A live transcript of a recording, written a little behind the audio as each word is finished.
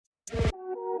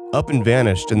Up and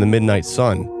Vanished in the Midnight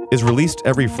Sun is released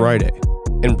every Friday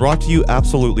and brought to you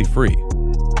absolutely free.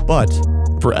 But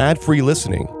for ad-free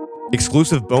listening,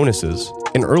 exclusive bonuses,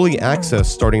 and early access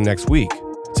starting next week,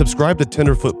 subscribe to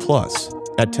Tenderfoot Plus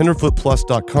at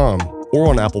tenderfootplus.com or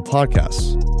on Apple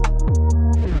Podcasts.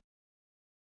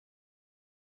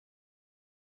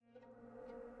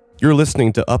 You're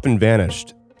listening to Up and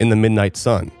Vanished in the Midnight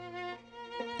Sun,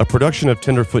 a production of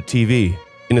Tenderfoot TV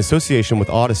in association with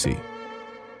Odyssey.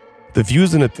 The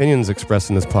views and opinions expressed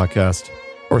in this podcast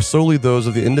are solely those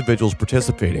of the individuals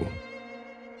participating.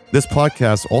 This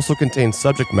podcast also contains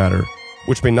subject matter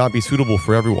which may not be suitable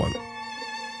for everyone.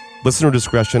 Listener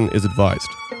discretion is advised.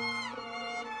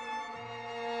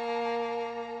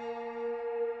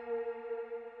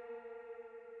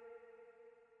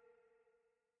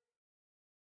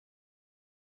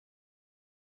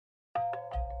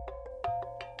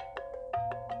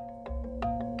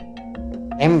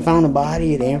 They haven't found a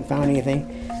body, they haven't found anything.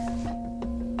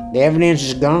 The evidence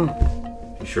is gone.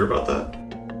 You sure about that?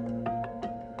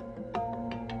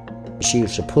 She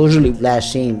was supposedly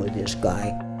last seen with this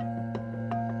guy.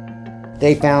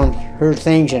 They found her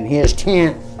things in his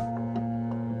tent.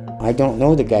 I don't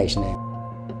know the guy's name.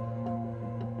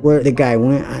 Where the guy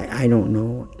went, I don't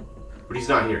know. But he's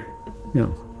not here.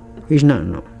 No, he's not,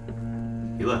 no.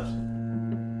 He left.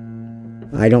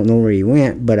 I don't know where he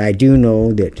went, but I do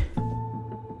know that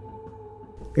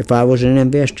if I was an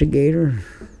investigator,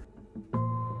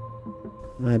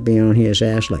 I'd be on his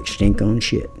ass like stink on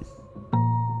shit.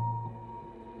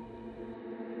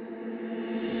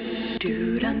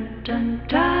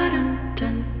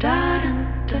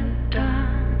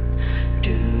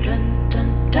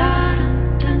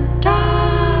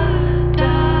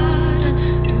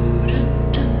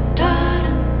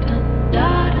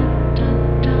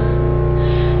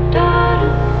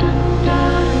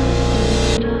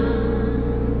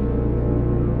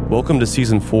 Welcome to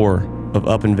Season 4 of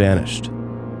Up and Vanished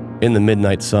in the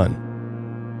Midnight Sun.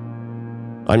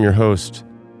 I'm your host,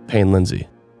 Payne Lindsay.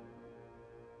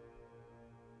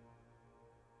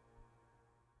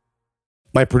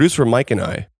 My producer Mike and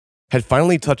I had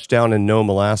finally touched down in Nome,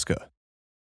 Alaska,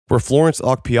 where Florence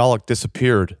Okpialuk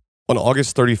disappeared on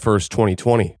August 31st,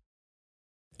 2020.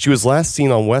 She was last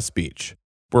seen on West Beach,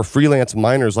 where freelance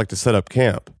miners like to set up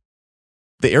camp.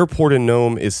 The airport in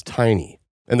Nome is tiny,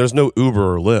 and there's no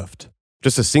Uber or Lyft,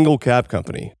 just a single cab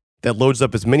company that loads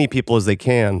up as many people as they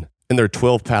can in their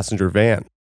 12-passenger van.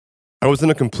 I was in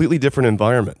a completely different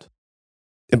environment.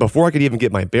 And before I could even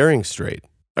get my bearings straight,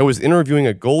 I was interviewing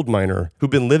a gold miner who'd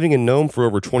been living in Nome for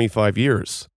over 25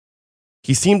 years.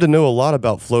 He seemed to know a lot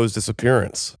about Flo's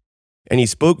disappearance, and he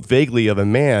spoke vaguely of a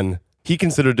man he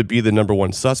considered to be the number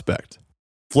one suspect.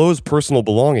 Flo's personal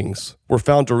belongings were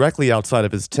found directly outside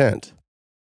of his tent.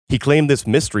 He claimed this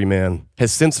mystery man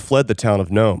has since fled the town of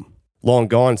Nome, long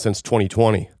gone since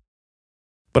 2020.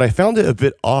 But I found it a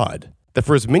bit odd that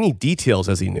for as many details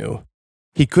as he knew,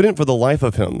 he couldn't for the life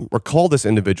of him recall this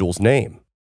individual's name.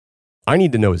 I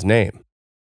need to know his name.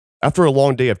 After a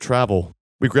long day of travel,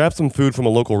 we grabbed some food from a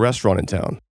local restaurant in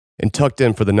town and tucked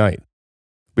in for the night.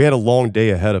 We had a long day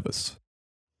ahead of us.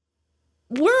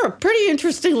 We're a pretty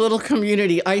interesting little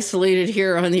community isolated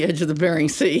here on the edge of the Bering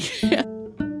Sea.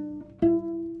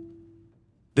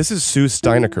 This is Sue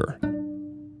Steinecker.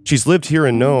 She's lived here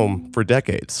in Nome for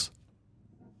decades.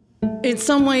 In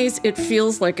some ways, it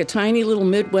feels like a tiny little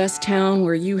Midwest town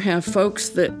where you have folks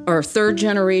that are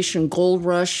third-generation gold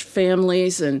rush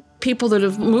families and people that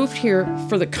have moved here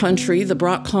for the country, the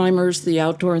rock climbers, the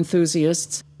outdoor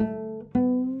enthusiasts.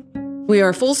 We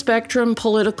are full spectrum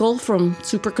political, from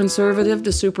super conservative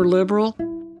to super liberal.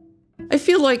 I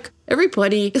feel like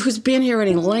everybody who's been here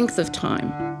any length of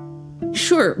time,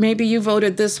 sure, maybe you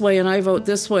voted this way and I vote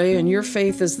this way and your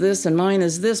faith is this and mine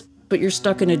is this, but you're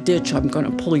stuck in a ditch, I'm going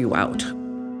to pull you out.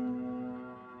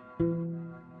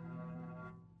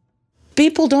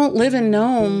 People don't live in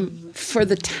Nome for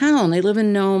the town. They live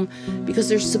in Nome because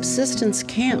there's subsistence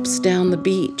camps down the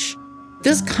beach.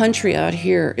 This country out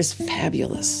here is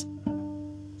fabulous.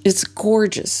 It's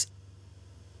gorgeous.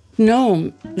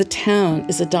 Nome, the town,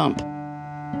 is a dump.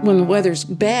 When the weather's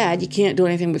bad, you can't do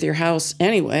anything with your house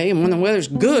anyway. And when the weather's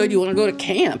good, you want to go to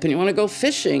camp and you want to go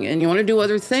fishing and you want to do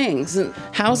other things. And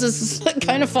houses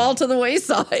kind of fall to the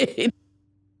wayside.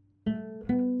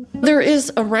 There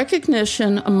is a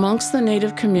recognition amongst the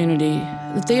Native community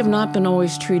that they have not been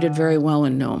always treated very well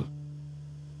in Nome.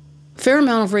 Fair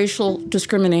amount of racial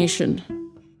discrimination.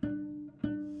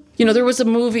 You know, there was a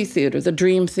movie theater, the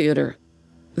Dream Theater,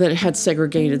 that had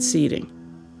segregated seating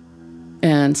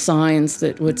and signs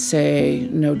that would say,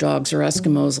 no dogs or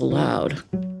Eskimos allowed.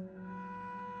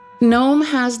 Nome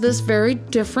has this very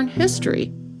different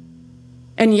history.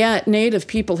 And yet, Native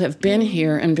people have been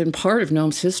here and been part of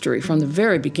Nome's history from the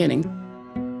very beginning.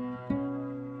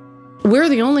 We're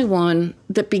the only one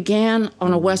that began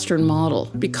on a Western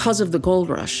model because of the gold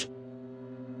rush.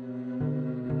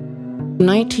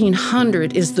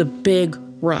 1900 is the big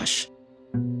rush.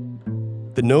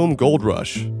 The Nome Gold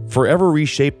Rush forever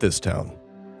reshaped this town,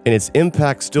 and its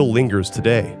impact still lingers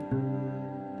today.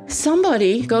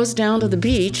 Somebody goes down to the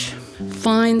beach,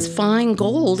 finds fine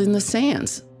gold in the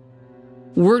sands.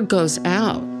 Word goes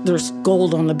out, there's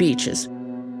gold on the beaches.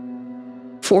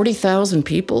 40,000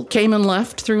 people came and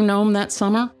left through Nome that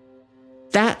summer.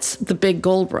 That's the big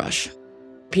gold rush.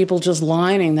 People just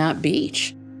lining that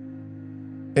beach.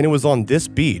 And it was on this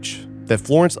beach that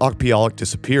Florence Okpiolik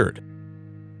disappeared.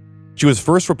 She was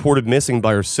first reported missing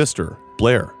by her sister,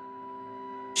 Blair.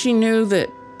 She knew that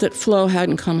Flo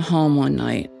hadn't come home one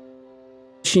night.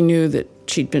 She knew that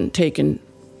she'd been taken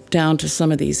down to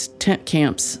some of these tent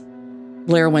camps.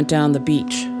 Blair went down the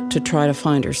beach to try to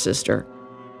find her sister.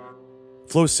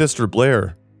 Flo's sister,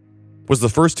 Blair, was the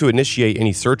first to initiate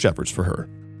any search efforts for her.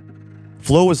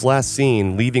 Flo was last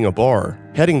seen leaving a bar,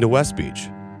 heading to West Beach.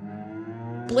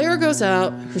 Blair goes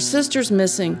out, her sister's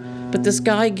missing, but this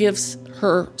guy gives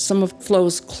her some of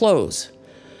Flo's clothes.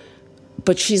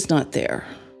 But she's not there.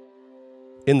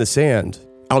 In the sand,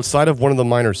 outside of one of the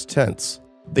miners' tents,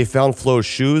 they found Flo's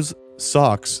shoes,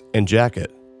 socks, and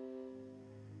jacket.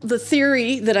 The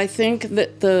theory that I think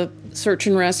that the search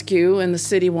and rescue and the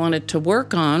city wanted to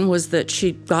work on was that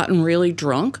she'd gotten really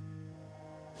drunk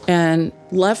and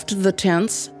left the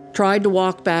tents, tried to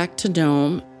walk back to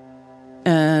Nome,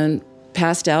 and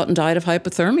passed out and died of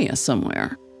hypothermia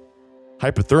somewhere.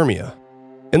 Hypothermia.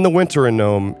 In the winter in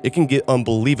Nome, it can get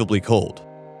unbelievably cold.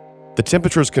 The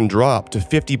temperatures can drop to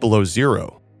 50 below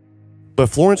zero. But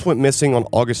Florence went missing on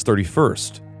August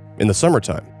 31st, in the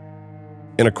summertime.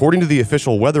 And according to the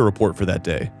official weather report for that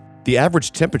day, the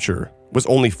average temperature was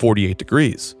only 48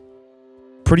 degrees.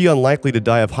 Pretty unlikely to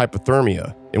die of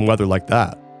hypothermia in weather like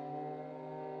that.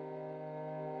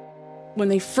 When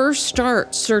they first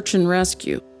start search and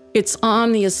rescue, it's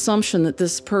on the assumption that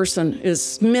this person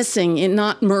is missing and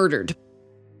not murdered.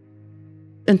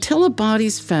 Until a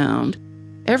body's found,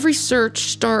 every search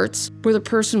starts where the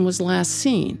person was last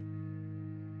seen.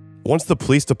 Once the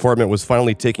police department was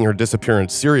finally taking her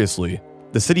disappearance seriously,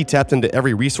 the city tapped into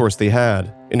every resource they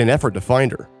had in an effort to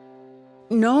find her.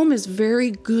 Nome is very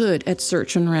good at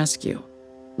search and rescue,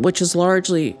 which is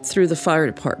largely through the fire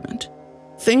department.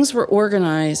 Things were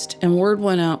organized and word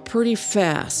went out pretty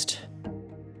fast.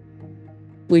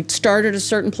 We'd start at a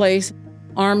certain place,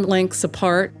 arm lengths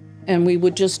apart, and we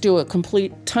would just do a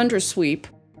complete tundra sweep.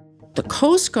 The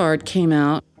Coast Guard came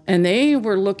out, and they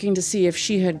were looking to see if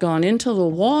she had gone into the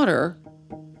water.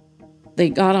 They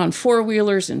got on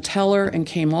four-wheelers in Teller and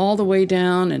came all the way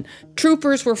down, and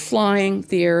troopers were flying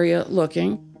the area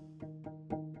looking.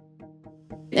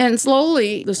 And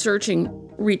slowly, the searching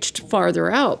reached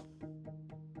farther out.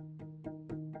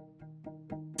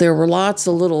 There were lots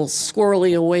of little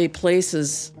squirrely away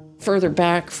places further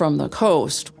back from the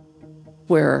coast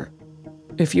where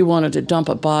if you wanted to dump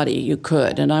a body, you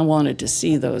could, and I wanted to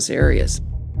see those areas.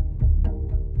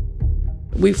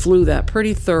 We flew that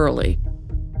pretty thoroughly.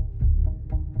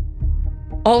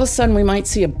 All of a sudden, we might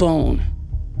see a bone.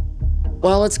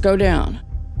 Well, let's go down.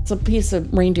 It's a piece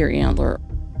of reindeer antler.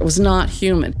 It was not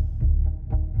human.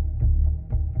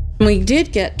 We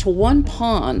did get to one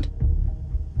pond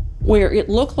where it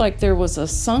looked like there was a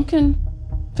sunken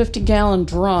 50-gallon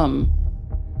drum.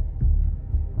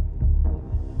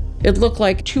 It looked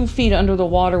like 2 feet under the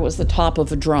water was the top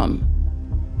of a drum,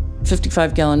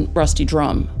 55-gallon rusty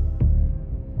drum.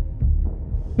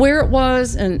 Where it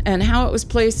was and how it was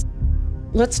placed,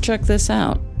 let's check this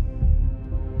out.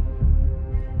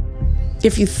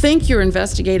 If you think you're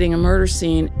investigating a murder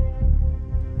scene,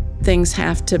 things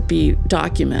have to be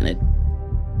documented.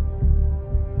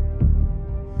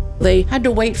 They had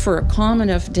to wait for a calm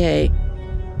enough day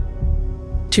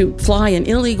to fly an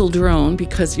illegal drone,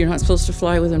 because you're not supposed to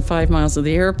fly within 5 miles of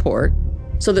the airport,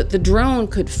 so that the drone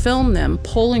could film them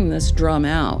pulling this drum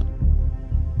out.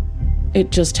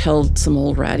 It just held some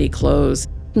old ratty clothes.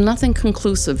 Nothing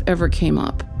conclusive ever came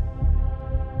up.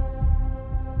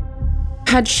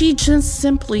 Had she just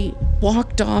simply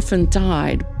walked off and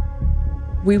died,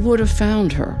 we would have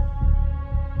found her.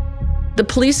 The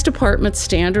police department's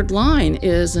standard line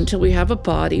is, until we have a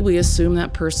body, we assume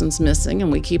that person's missing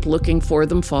and we keep looking for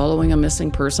them following a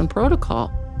missing person protocol.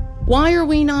 Why are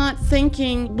we not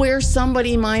thinking where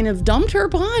somebody might have dumped her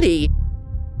body?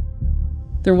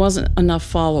 There wasn't enough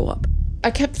follow-up. I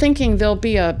kept thinking there'll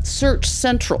be a search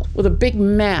central with a big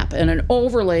map and an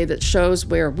overlay that shows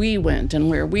where we went and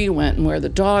where we went and where the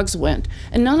dogs went.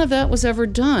 And none of that was ever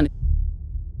done.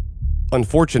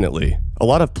 Unfortunately, a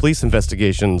lot of police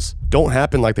investigations don't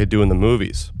happen like they do in the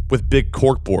movies, with big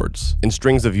corkboards and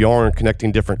strings of yarn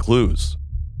connecting different clues.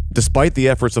 Despite the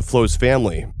efforts of Flo's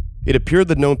family, it appeared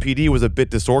that Nome PD was a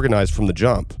bit disorganized from the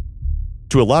jump.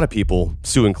 To a lot of people,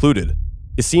 Sue included,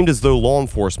 it seemed as though law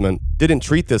enforcement didn't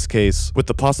treat this case with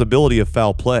the possibility of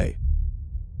foul play.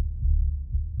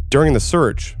 During the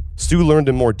search, Sue learned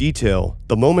in more detail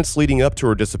the moments leading up to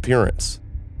her disappearance.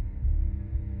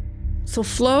 So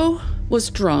Flo was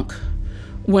drunk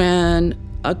when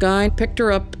a guy picked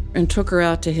her up and took her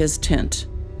out to his tent.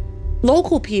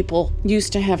 Local people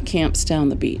used to have camps down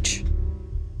the beach.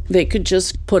 They could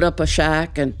just put up a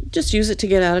shack and just use it to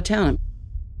get out of town.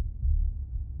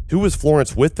 Who was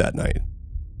Florence with that night?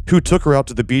 Who took her out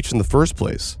to the beach in the first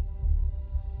place?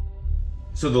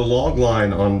 So the log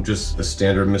line on just the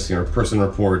standard missing person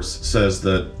reports says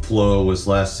that Flo was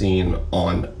last seen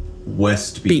on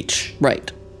West Beach.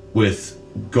 Right. With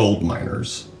gold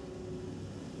miners.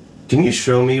 Can you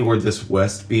show me where this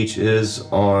West Beach is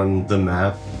on the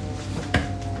map?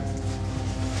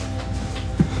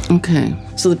 Okay,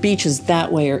 so the beach is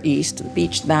that way or east, the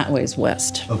beach that way is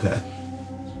west. Okay.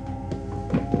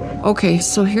 Okay,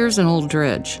 so here's an old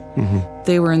dredge. Mm-hmm.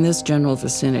 They were in this general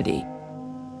vicinity,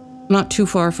 not too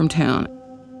far from town.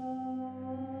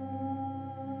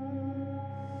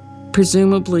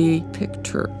 Presumably picked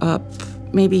her up,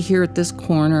 maybe here at this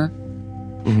corner.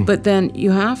 Mm-hmm. But then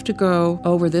you have to go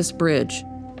over this bridge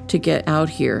to get out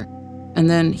here. And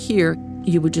then here,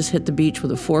 you would just hit the beach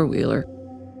with a four-wheeler.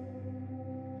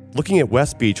 Looking at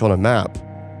West Beach on a map,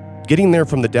 getting there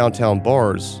from the downtown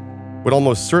bars would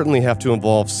almost certainly have to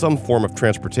involve some form of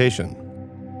transportation.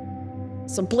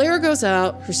 So Blair goes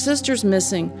out, her sister's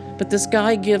missing, but this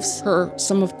guy gives her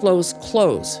some of Flo's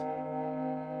clothes.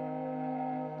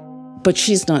 But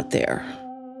she's not there.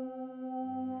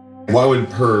 Why would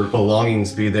her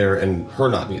belongings be there and her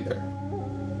not be there?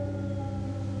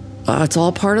 It's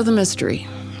all part of the mystery,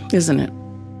 isn't it?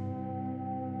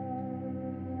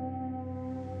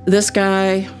 This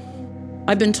guy,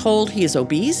 I've been told he is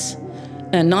obese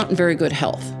and not in very good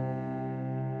health.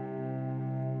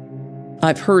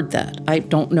 I've heard that. I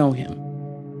don't know him.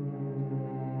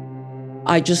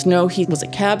 I just know he was a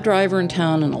cab driver in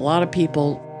town and a lot of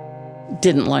people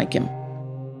didn't like him.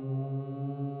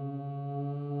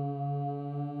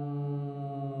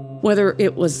 Whether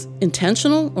it was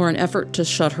intentional or an effort to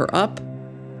shut her up,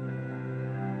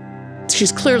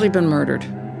 she's clearly been murdered.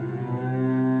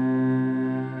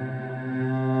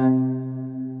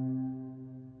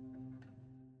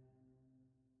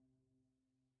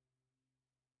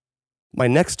 My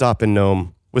next stop in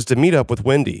Nome was to meet up with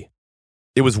Wendy.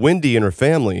 It was Wendy and her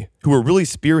family who were really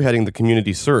spearheading the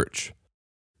community search.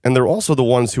 And they're also the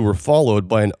ones who were followed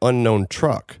by an unknown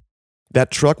truck.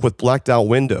 That truck with blacked out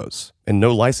windows and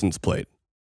no license plate.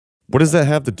 What does that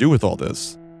have to do with all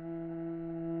this?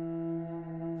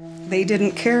 They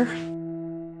didn't care.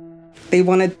 They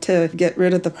wanted to get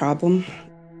rid of the problem.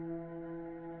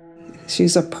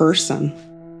 She's a person.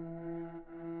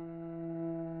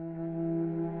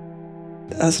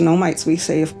 As Nomites, we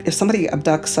say if somebody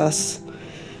abducts us,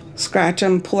 scratch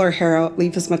them, pull our hair out,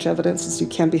 leave as much evidence as you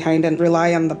can behind, and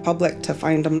rely on the public to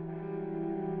find them,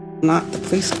 not the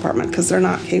police department, because they're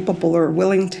not capable or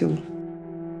willing to.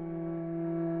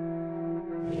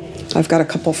 I've got a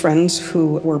couple friends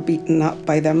who were beaten up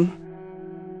by them,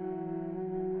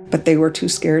 but they were too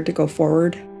scared to go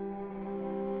forward.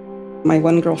 My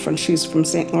one girlfriend, she's from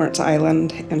St. Lawrence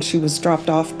Island, and she was dropped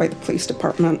off by the police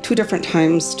department 2 different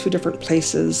times, 2 different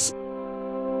places,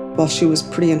 while she was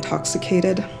pretty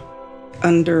intoxicated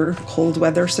under cold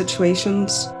weather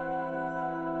situations.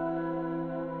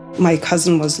 My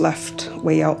cousin was left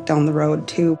way out down the road,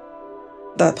 too.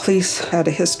 The police had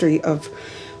a history of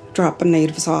dropping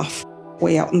natives off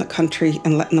way out in the country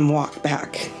and letting them walk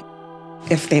back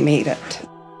if they made it.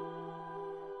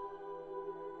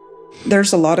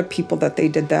 There's a lot of people that they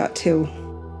did that to,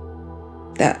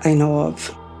 that I know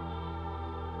of.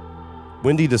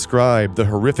 Wendy described the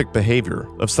horrific behavior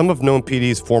of some of Nome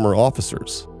PD's former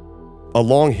officers, a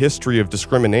long history of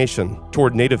discrimination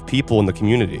toward Native people in the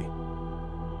community.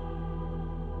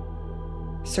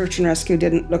 Search and rescue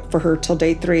didn't look for her till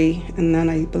day 3, and then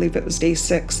I believe it was day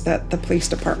 6 that the police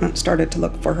department started to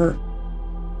look for her.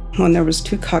 When there was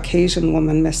 2 Caucasian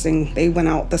women missing, they went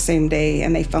out the same day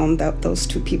and they found out those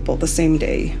 2 people the same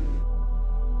day.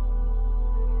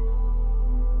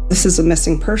 This is a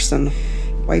missing person.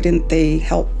 Why didn't they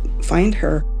help find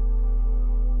her?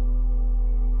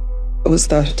 It was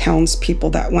the townspeople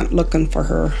that went looking for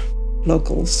her,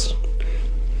 locals,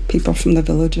 people from the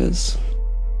villages.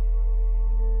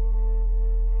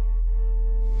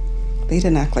 They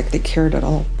didn't act like they cared at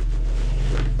all.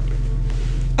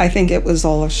 I think it was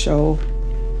all a show.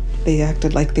 They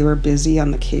acted like they were busy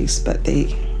on the case, but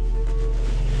they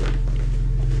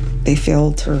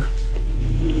failed her.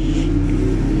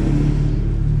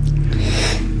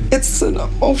 It's an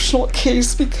emotional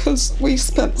case because we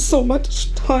spent so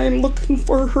much time looking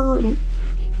for her, and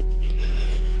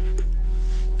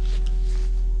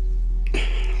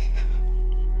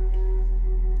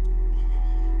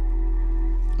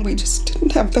we just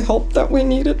didn't have the help that we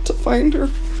needed to find her.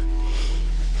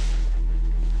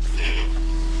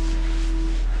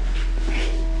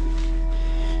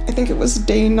 I think it was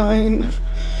day 9.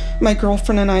 My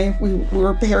girlfriend and I, we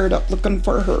were paired up looking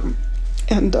for her,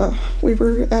 and we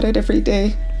were at it every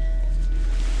day.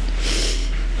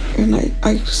 And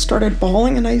I started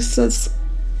bawling, and I says,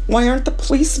 "Why aren't the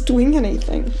police doing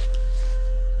anything?"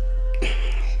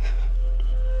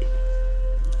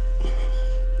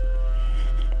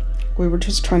 We were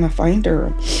just trying to find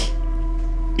her.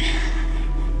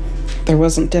 There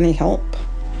wasn't any help.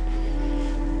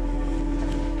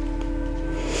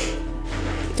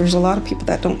 There's a lot of people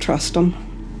that don't trust them.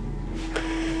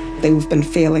 They've been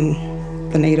failing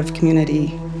the Native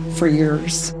community for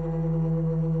years.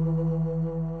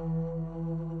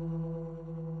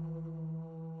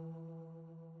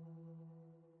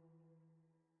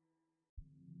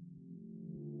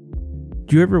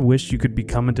 Do you ever wish you could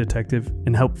become a detective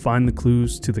and help find the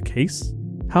clues to the case?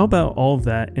 How about all of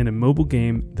that in a mobile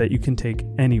game that you can take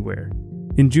anywhere?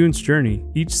 In June's Journey,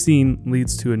 each scene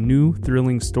leads to a new,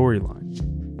 thrilling storyline.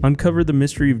 Uncover the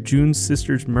mystery of June's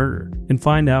sister's murder and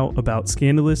find out about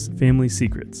scandalous family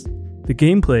secrets. The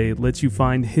gameplay lets you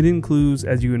find hidden clues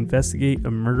as you investigate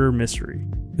a murder mystery.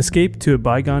 Escape to a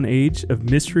bygone age of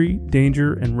mystery,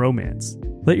 danger, and romance.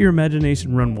 Let your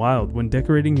imagination run wild when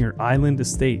decorating your island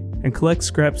estate and collect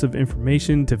scraps of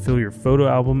information to fill your photo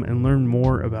album and learn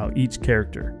more about each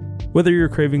character. Whether you're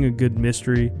craving a good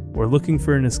mystery or looking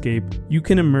for an escape, you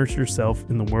can immerse yourself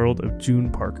in the world of June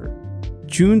Parker.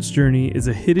 June's Journey is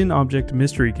a hidden object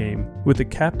mystery game with a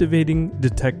captivating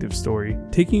detective story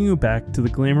taking you back to the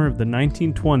glamour of the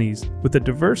 1920s with a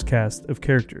diverse cast of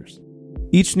characters.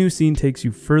 Each new scene takes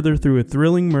you further through a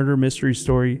thrilling murder mystery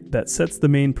story that sets the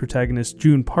main protagonist,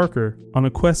 June Parker, on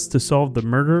a quest to solve the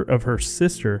murder of her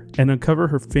sister and uncover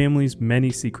her family's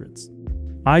many secrets.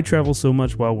 I travel so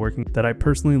much while working that I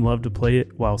personally love to play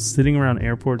it while sitting around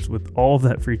airports with all of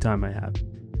that free time I have.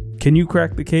 Can you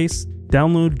crack the case?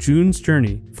 Download June's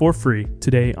Journey for free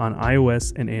today on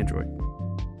iOS and Android.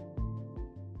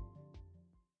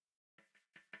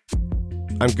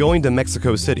 I'm going to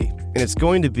Mexico City, and it's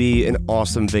going to be an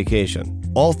awesome vacation,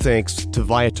 all thanks to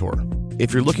Viator.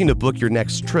 If you're looking to book your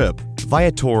next trip,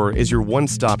 Viator is your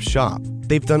one-stop shop.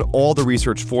 They've done all the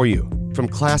research for you, from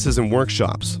classes and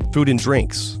workshops, food and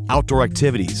drinks, outdoor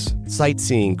activities,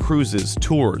 sightseeing, cruises,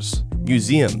 tours,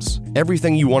 museums.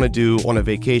 Everything you want to do on a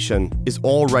vacation is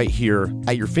all right here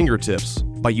at your fingertips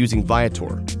by using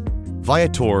Viator.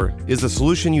 Viator is the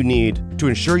solution you need to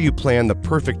ensure you plan the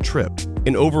perfect trip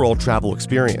and overall travel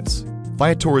experience.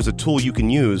 Viator is a tool you can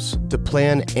use to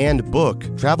plan and book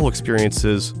travel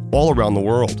experiences all around the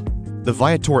world. The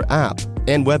Viator app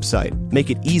and website make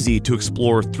it easy to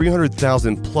explore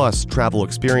 300,000 plus travel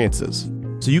experiences,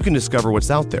 so you can discover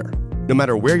what's out there, no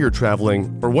matter where you're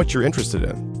traveling or what you're interested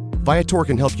in. Viator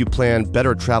can help you plan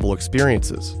better travel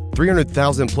experiences.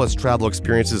 300,000 plus travel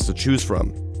experiences to choose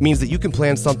from means that you can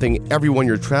plan something everyone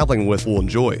you're traveling with will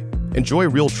enjoy. Enjoy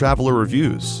real traveler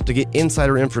reviews to get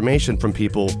insider information from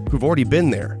people who've already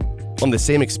been there on the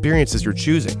same experiences you're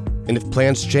choosing. And if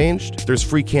plans changed, there's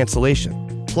free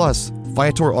cancellation. Plus,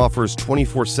 Viator offers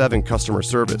 24/7 customer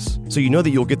service, so you know that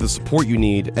you'll get the support you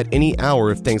need at any hour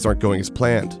if things aren't going as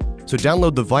planned. So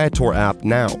download the Viator app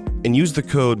now and use the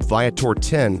code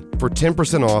Viator10 for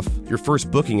 10% off your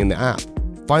first booking in the app.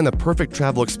 Find the perfect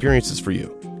travel experiences for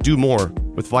you. Do more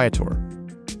with Viator.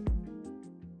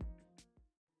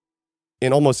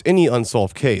 In almost any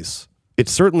unsolved case,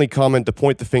 it's certainly common to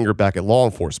point the finger back at law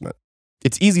enforcement.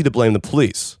 It's easy to blame the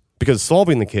police because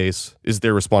solving the case is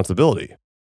their responsibility.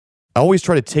 I always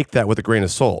try to take that with a grain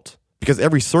of salt because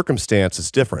every circumstance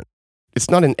is different. It's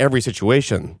not in every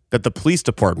situation that the police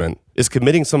department is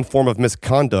committing some form of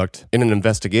misconduct in an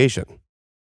investigation.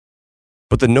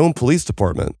 But the Nome Police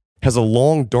Department has a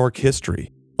long, dark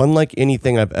history, unlike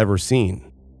anything I've ever seen.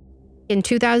 In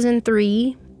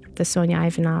 2003, the Sonia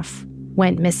Ivanov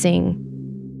went missing.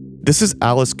 This is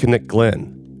Alice Knick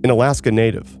Glenn, an Alaska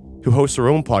native, who hosts her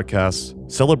own podcast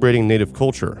celebrating Native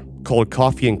culture called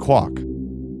Coffee and Quack.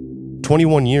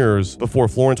 21 years before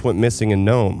Florence went missing in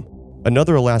Nome,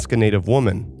 another Alaska Native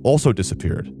woman also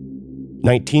disappeared.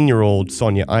 19-year-old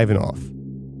Sonia Ivanoff.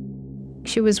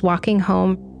 She was walking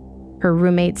home. Her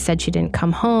roommate said she didn't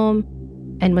come home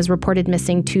and was reported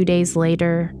missing 2 days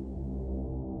later.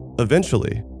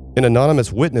 Eventually, an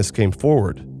anonymous witness came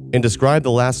forward and described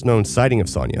the last known sighting of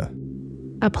Sonia.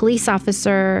 A police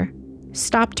officer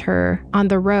stopped her on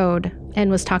the road and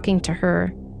was talking to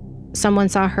her. Someone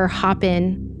saw her hop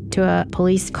in to a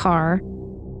police car.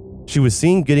 She was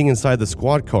seen getting inside the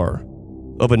squad car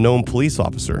of a Nome police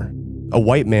officer, a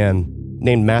white man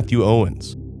named Matthew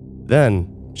Owens. Then,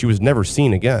 she was never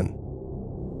seen again.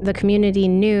 The community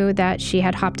knew that she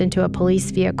had hopped into a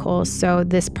police vehicle, so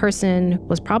this person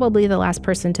was probably the last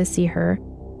person to see her.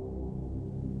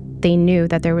 They knew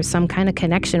that there was some kind of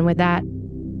connection with that.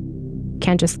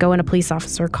 Can't just go in a police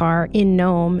officer car in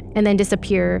Nome and then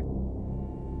disappear.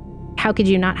 How could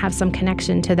you not have some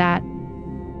connection to that?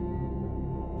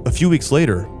 A few weeks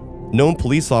later, Nome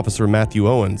police officer Matthew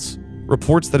Owens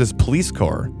reports that his police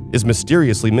car is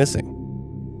mysteriously missing.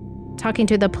 Talking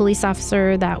to the police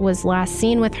officer that was last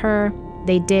seen with her,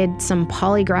 they did some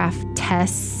polygraph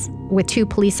tests with 2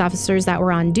 police officers that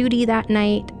were on duty that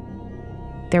night.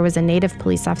 There was a Native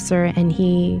police officer and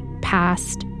he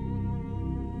passed.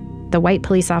 The white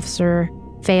police officer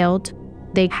failed.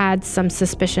 They had some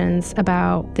suspicions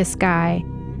about this guy.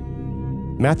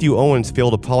 Matthew Owens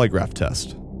failed a polygraph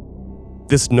test.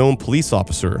 This Nome police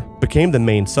officer became the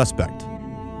main suspect.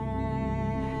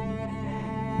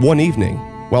 One evening,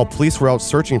 while police were out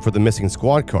searching for the missing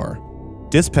squad car,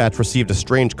 dispatch received a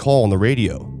strange call on the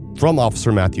radio from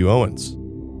Officer Matthew Owens.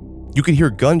 You could hear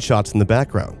gunshots in the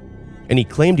background, and he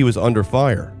claimed he was under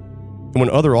fire. And when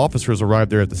other officers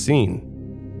arrived there at the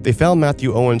scene, they found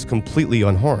Matthew Owens completely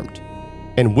unharmed,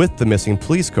 and with the missing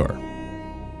police car.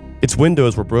 Its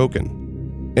windows were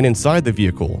broken, and inside the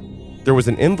vehicle, there was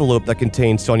an envelope that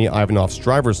contained Sonia Ivanoff's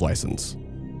driver's license,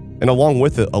 and along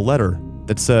with it, a letter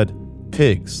that said,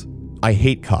 "Pigs, I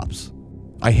hate cops.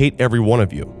 I hate every one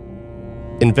of you."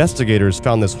 Investigators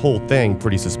found this whole thing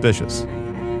pretty suspicious.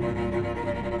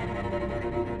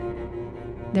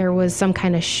 There was some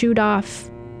kind of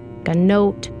shoot-off, a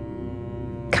note.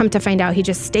 Come to find out, he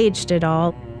just staged it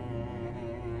all.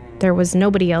 There was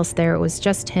nobody else there. It was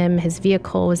just him. His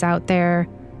vehicle was out there.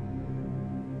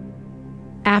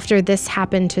 After this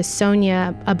happened to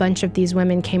Sonia, a bunch of these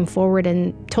women came forward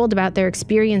and told about their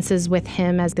experiences with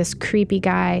him as this creepy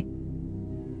guy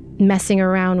messing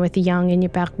around with young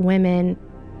Inupiaq women.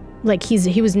 Like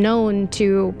he was known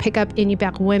to pick up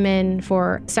Inupiaq women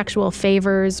for sexual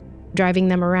favors, driving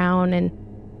them around and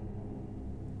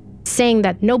saying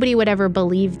that nobody would ever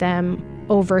believe them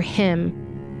over him.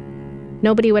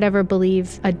 Nobody would ever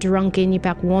believe a drunk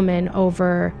Inupiaq woman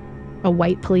over a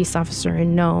white police officer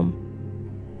in Nome.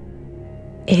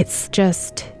 It's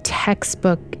just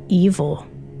textbook evil.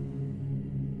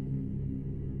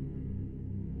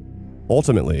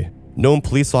 Ultimately, Nome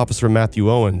police officer Matthew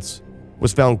Owens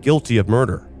was found guilty of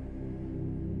murder.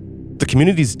 The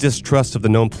community's distrust of the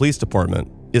Nome Police Department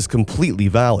is completely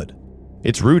valid.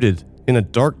 It's rooted in a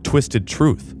dark, twisted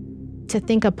truth. To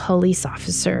think a police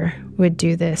officer would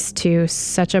do this to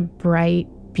such a bright,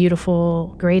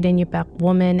 beautiful, great Inupiaq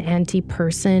woman,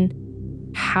 anti-person,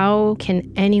 how can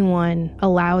anyone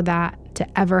allow that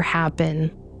to ever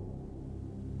happen?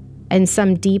 In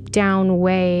some deep down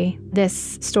way,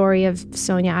 this story of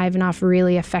Sonia Ivanoff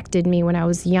really affected me when I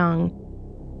was young.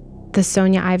 The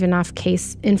Sonia Ivanoff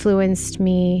case influenced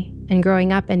me in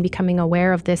growing up and becoming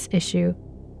aware of this issue.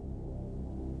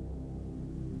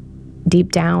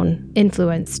 Deep down,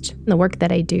 influenced the work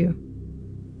that I do.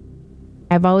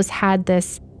 I've always had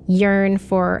this yearn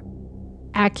for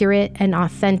accurate and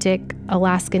authentic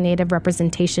Alaska Native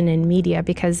representation in media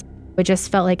because it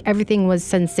just felt like everything was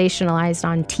sensationalized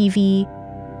on TV.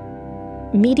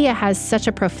 Media has such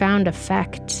a profound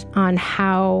effect on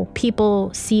how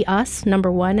people see us,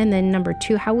 number one, and then number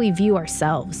two, how we view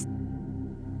ourselves.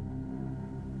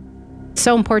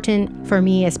 So important for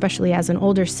me, especially as an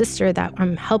older sister, that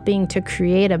I'm helping to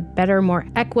create a better, more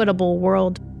equitable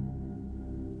world,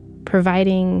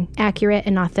 providing accurate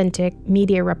and authentic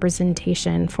media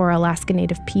representation for Alaska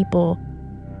Native people.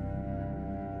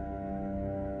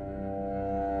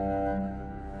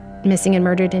 Missing and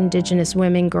murdered Indigenous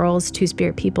women, girls,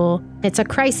 Two-Spirit people. It's a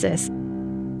crisis.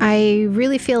 I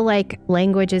really feel like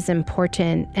language is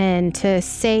important, and to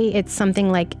say it's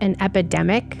something like an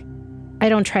epidemic, I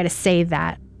don't try to say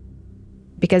that,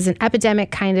 because an epidemic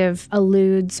kind of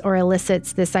alludes or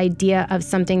elicits this idea of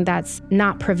something that's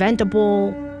not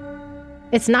preventable,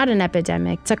 It's not an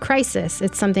epidemic. It's a crisis.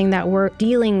 It's something that we're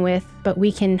dealing with, but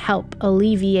we can help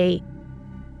alleviate.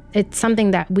 It's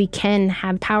something that we can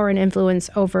have power and influence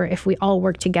over if we all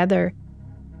work together.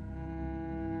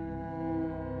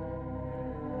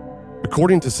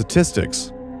 According to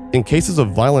statistics, in cases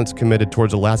of violence committed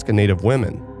towards Alaska Native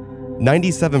women,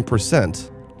 97%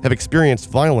 have experienced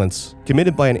violence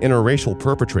committed by an interracial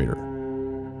perpetrator.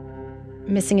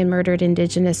 Missing and murdered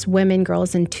Indigenous women,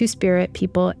 girls, and Two-Spirit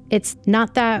people, it's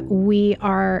not that we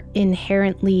are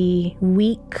inherently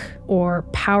weak or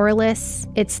powerless.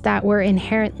 It's that we're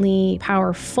inherently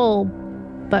powerful,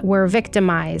 but we're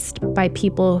victimized by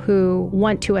people who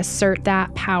want to assert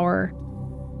that power.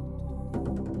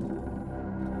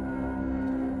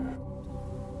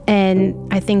 And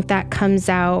I think that comes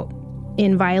out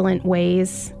in violent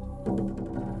ways.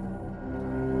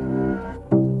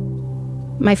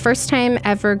 My first time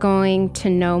ever going to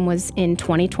Nome was in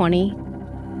 2020.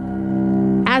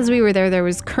 As we were there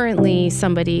was currently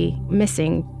somebody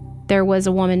missing. There was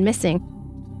a woman missing.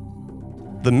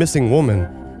 The missing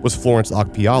woman was Florence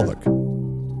Okpialuk.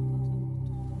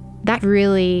 That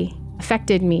really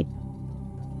affected me.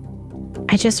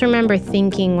 I just remember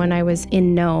thinking when I was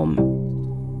in Nome,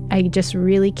 I just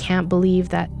really can't believe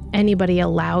that anybody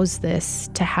allows this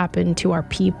to happen to our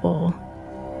people.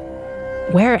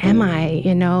 Where am I?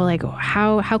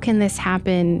 How can this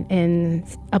happen in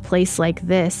a place like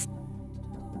this?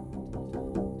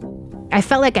 I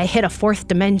felt like I hit a fourth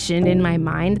dimension in my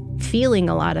mind, feeling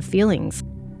a lot of feelings.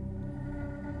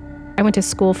 I went to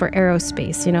school for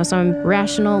aerospace, so I'm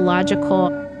rational,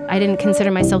 logical. I didn't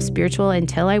consider myself spiritual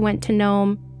until I went to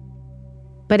Nome.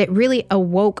 But it really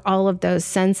awoke all of those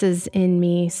senses in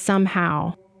me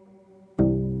somehow.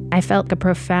 I felt a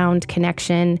profound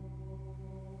connection.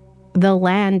 The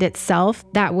land itself,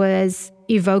 that was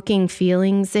evoking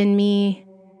feelings in me.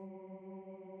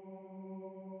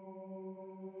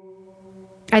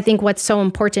 I think what's so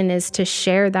important is to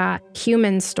share that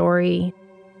human story,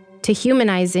 to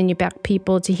humanize Inupiaq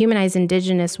people, to humanize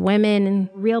Indigenous women and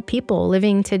real people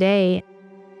living today.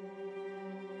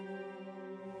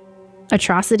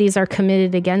 Atrocities are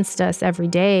committed against us every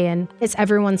day, and it's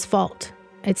everyone's fault.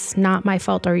 It's not my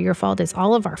fault or your fault, it's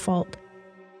all of our fault.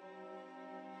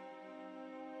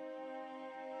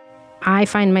 I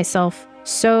find myself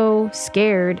so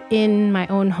scared in my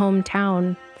own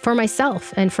hometown for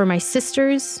myself and for my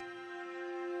sisters.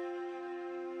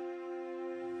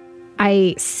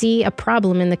 I see a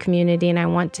problem in the community and I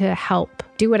want to help,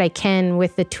 do what I can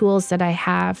with the tools that I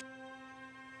have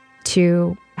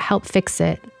to help fix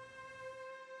it.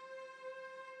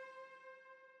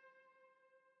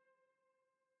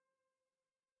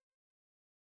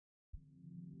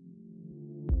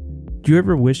 Do you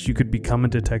ever wish you could become a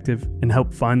detective and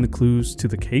help find the clues to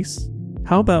the case?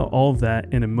 How about all of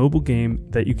that in a mobile game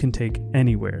that you can take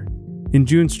anywhere? In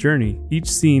June's Journey, each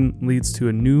scene leads to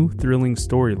a new, thrilling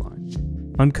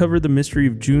storyline. Uncover the mystery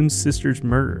of June's sister's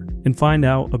murder and find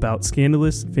out about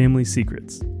scandalous family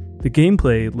secrets. The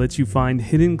gameplay lets you find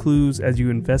hidden clues as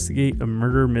you investigate a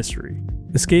murder mystery.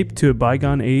 Escape to a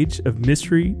bygone age of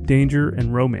mystery, danger,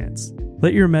 and romance.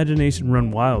 Let your imagination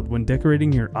run wild when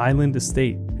decorating your island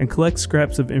estate and collect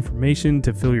scraps of information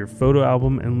to fill your photo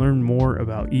album and learn more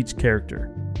about each character.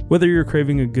 Whether you're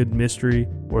craving a good mystery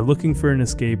or looking for an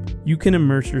escape, you can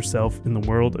immerse yourself in the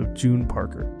world of June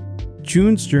Parker.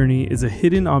 June's Journey is a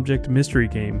hidden object mystery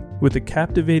game with a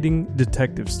captivating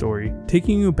detective story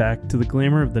taking you back to the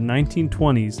glamour of the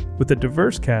 1920s with a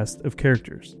diverse cast of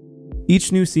characters.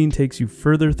 Each new scene takes you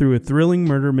further through a thrilling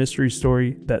murder mystery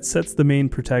story that sets the main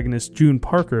protagonist, June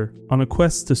Parker, on a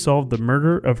quest to solve the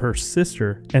murder of her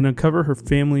sister and uncover her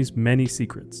family's many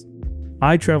secrets.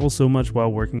 I travel so much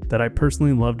while working that I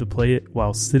personally love to play it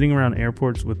while sitting around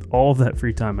airports with all that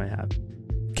free time I have.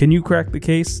 Can you crack the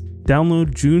case?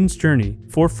 Download June's Journey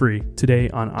for free today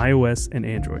on iOS and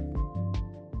Android.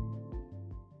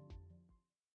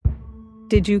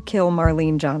 Did you kill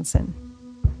Marlene Johnson?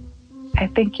 I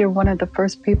think you're one of the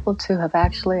first people to have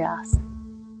actually asked.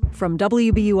 From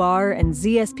WBUR and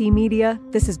ZSP Media,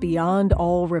 this is Beyond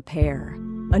All Repair,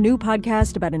 a new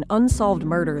podcast about an unsolved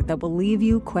murder that will leave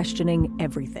you questioning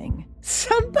everything.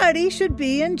 Somebody should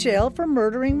be in jail for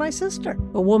murdering my sister.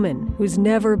 A woman who's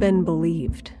never been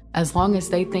believed. As long as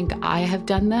they think I have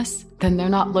done this, then they're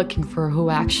not looking for who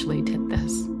actually did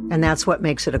this. And that's what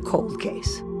makes it a cold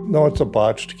case. No, it's a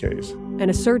botched case.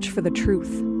 And a search for the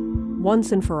truth,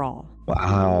 once and for all.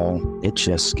 Wow, it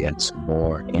just gets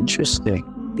more interesting.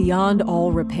 Beyond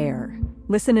All Repair.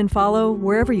 Listen and follow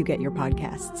wherever you get your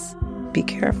podcasts. Be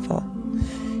careful.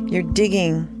 You're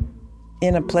digging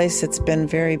in a place that's been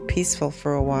very peaceful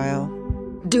for a while.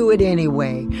 Do it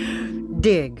anyway.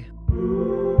 Dig.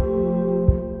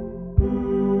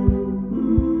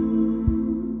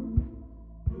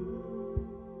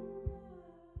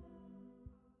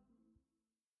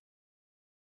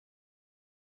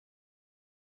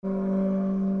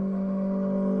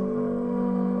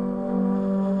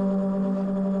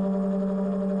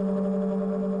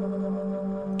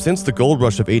 Since the gold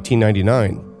rush of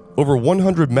 1899, over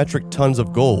 100 metric tons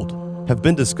of gold have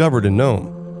been discovered in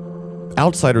Nome.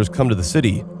 Outsiders come to the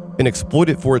city and exploit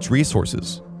it for its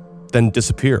resources, then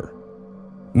disappear.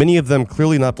 Many of them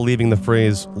clearly not believing the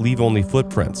phrase, "leave only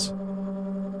footprints."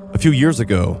 A few years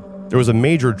ago, there was a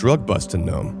major drug bust in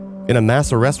Nome, and a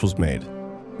mass arrest was made,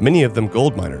 many of them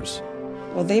gold miners.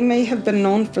 Well, they may have been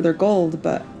known for their gold,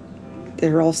 but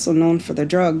they're also known for their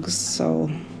drugs,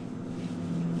 so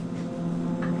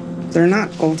they're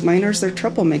not gold miners, they're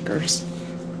troublemakers.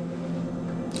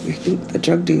 I think the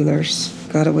drug dealers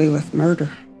got away with murder.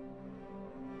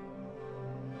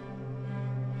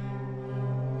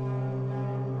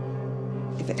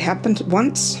 If it happened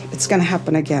once, it's going to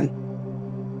happen again.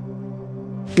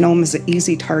 Nome is an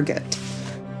easy target.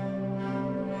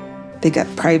 They got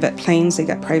private planes, they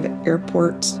got private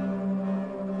airports.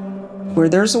 Where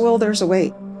there's a will, there's a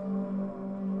way.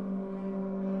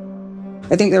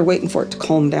 I think they're waiting for it to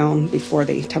calm down before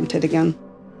they attempt it again.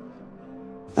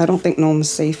 I don't think Nome's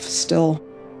safe still.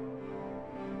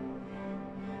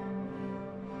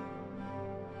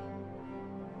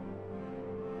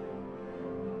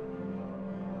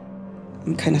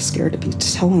 I'm kind of scared to be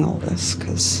telling all this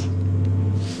because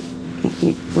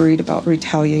I'm worried about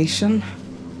retaliation.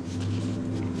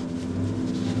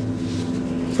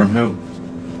 From who?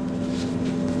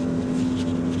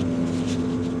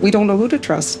 We don't know who to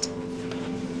trust.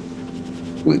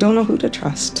 We don't know who to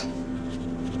trust.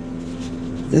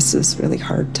 This is really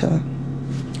hard to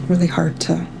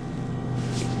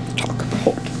talk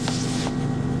about.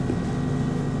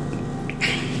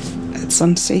 It's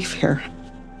unsafe here.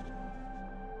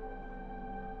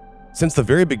 Since the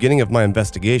very beginning of my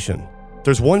investigation,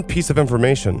 there's one piece of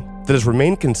information that has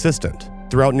remained consistent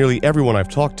throughout nearly everyone I've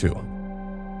talked to.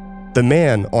 The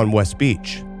man on West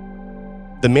Beach.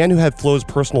 The man who had Flo's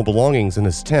personal belongings in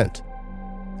his tent.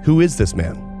 Who is this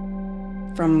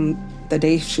man? From the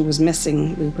day she was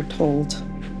missing, we were told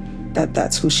that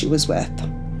that's who she was with.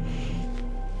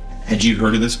 Had you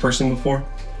heard of this person before?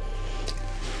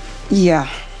 Yeah.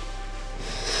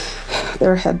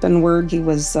 There had been word he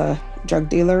was a drug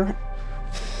dealer.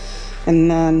 And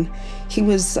then he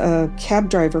was a cab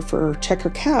driver for Checker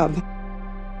Cab.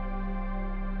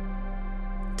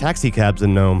 Taxi cabs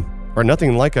in Nome are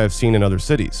nothing like I've seen in other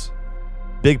cities.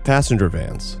 Big passenger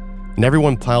vans, and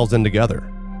everyone piles in together.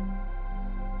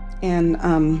 And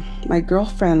my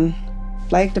girlfriend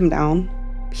flagged him down.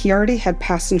 He already had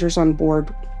passengers on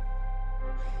board.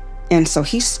 And so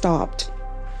he stopped,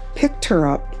 picked her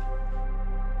up.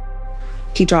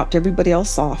 He dropped everybody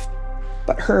else off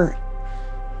but her.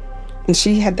 And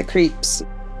she had the creeps.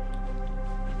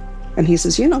 And he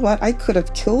says, you know what? I could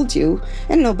have killed you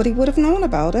and nobody would have known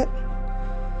about it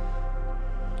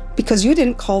because you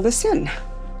didn't call this in.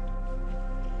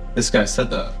 This guy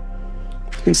said that?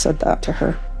 He said that to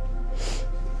her.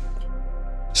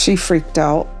 She freaked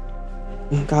out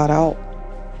and got out.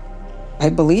 I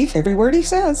believe every word he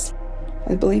says.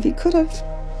 I believe he could have.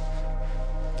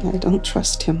 I don't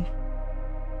trust him.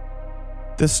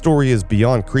 This story is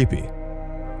beyond creepy.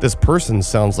 This person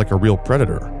sounds like a real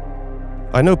predator.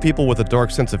 I know people with a dark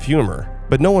sense of humor,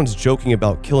 but no one's joking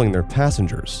about killing their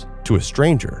passengers to a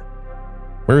stranger.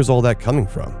 Where is all that coming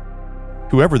from?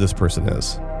 Whoever this person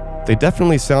is, they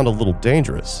definitely sound a little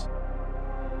dangerous.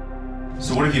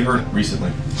 So what have you heard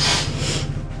recently?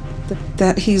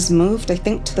 That he's moved, I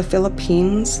think, to the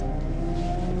Philippines.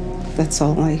 That's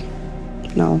all I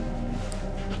know.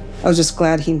 I was just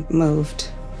glad he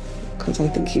moved because I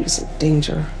think he was a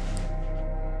danger.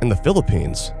 In the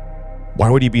Philippines? Why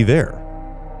would he be there?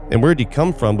 And where did he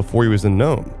come from before he was in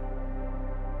Nome?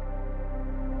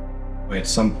 At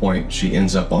some point, she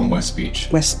ends up on West Beach.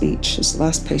 West Beach is the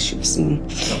last place she was seen.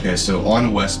 Okay, so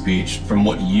on West Beach, from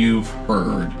what you've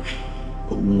heard,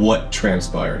 what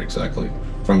transpired exactly?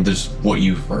 From just what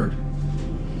you've heard?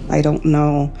 I don't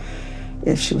know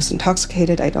if she was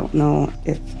intoxicated. I don't know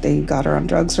if they got her on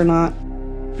drugs or not.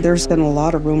 There's been a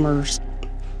lot of rumors.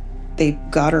 They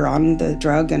got her on the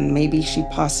drug and maybe she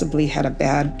possibly had a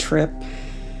bad trip.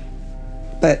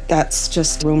 But that's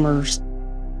just rumors.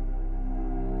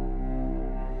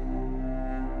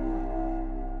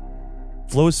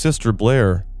 Flo's sister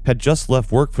Blair had just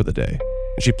left work for the day,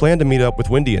 and she planned to meet up with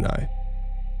Wendy and I.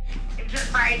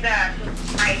 Just by the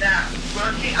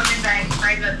grocery,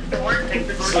 by the store, like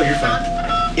the grocery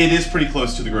store. It is pretty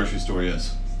close to the grocery store,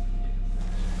 yes.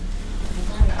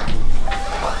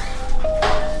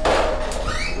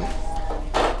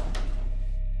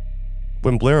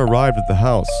 When Blair arrived at the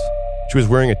house, she was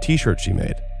wearing a t-shirt she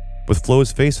made with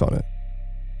Flo's face on it,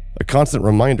 a constant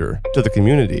reminder to the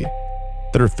community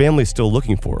that her family's still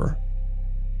looking for her.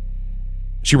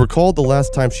 She recalled the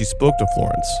last time she spoke to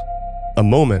Florence, a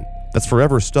moment that's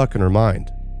forever stuck in her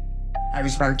mind. I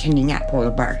was bartending at Polar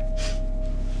Bar.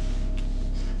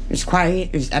 It was quiet,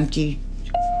 it was empty.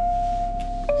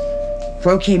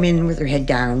 Flo came in with her head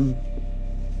down,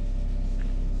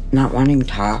 not wanting to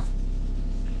talk.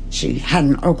 She had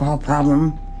an alcohol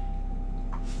problem.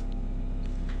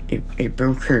 It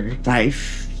broke her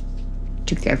life,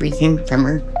 took everything from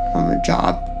her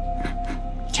job,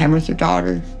 time with her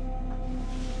daughter.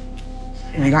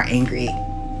 And I got angry,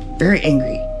 very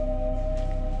angry.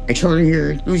 I told her,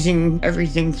 you're losing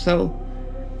everything, Flo.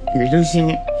 You're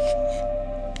losing it.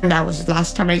 And that was the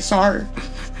last time I saw her.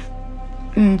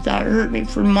 And that hurt me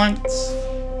for months.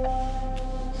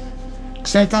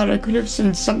 Because I thought I could have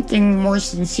said something more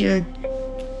sincere.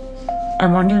 I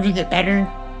wanted her to get better,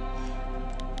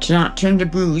 to not turn to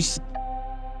booze.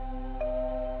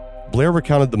 Blair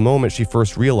recounted the moment she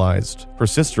first realized her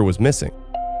sister was missing.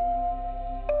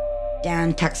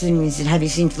 Dan texted me and said, have you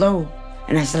seen Flo?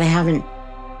 And I said, I haven't.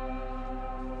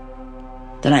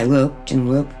 Then I looked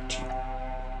and looked.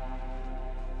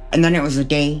 And then it was a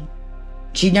day.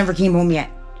 She never came home yet.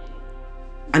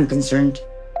 I'm concerned.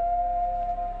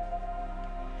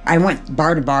 I went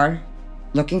bar to bar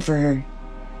looking for her.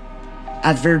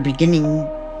 At the very beginning,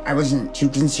 I wasn't too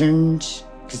concerned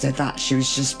because I thought she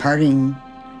was just partying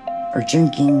or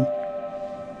drinking.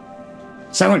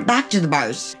 So I went back to the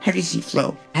bars. Have you seen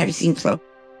Flo? Have you seen Flo?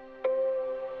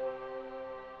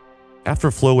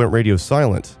 After Flo went radio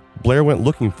silent, Blair went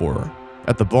looking for her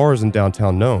at the bars in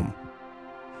downtown Nome.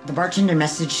 The bartender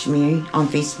messaged me on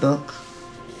Facebook.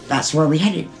 That's where we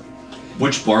headed.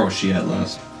 Which bar was she at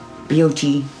last? BOT.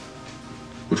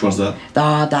 Which one's that?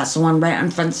 That's the one right on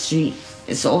Front Street.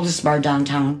 It's the oldest bar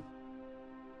downtown.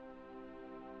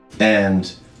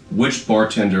 And which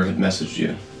bartender had messaged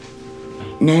you?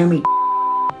 Naomi.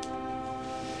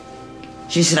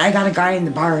 She said, I got a guy in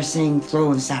the bar saying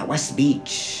Flo is at West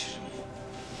Beach.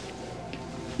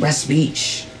 West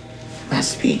Beach.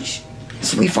 West Beach.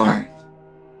 It's way far.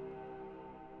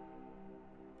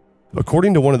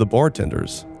 According to one of the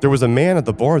bartenders, there was a man at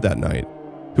the bar that night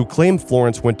who claimed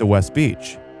Florence went to West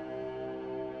Beach.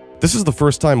 This is the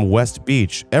first time West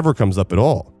Beach ever comes up at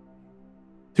all.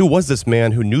 Who was this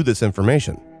man who knew this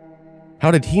information?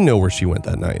 How did he know where she went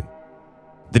that night?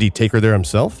 Did he take her there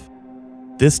himself?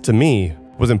 This, to me,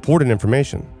 was important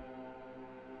information.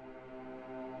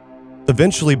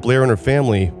 Eventually, Blair and her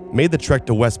family made the trek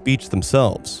to West Beach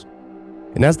themselves.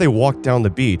 And as they walked down the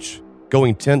beach,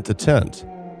 going tent to tent,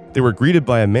 they were greeted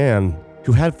by a man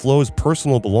who had Flo's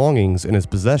personal belongings in his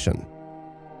possession.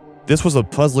 This was a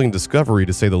puzzling discovery,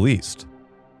 to say the least.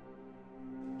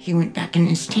 He went back in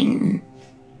his tent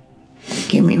and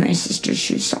gave me my sister's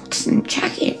shoes, socks, and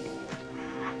jacket.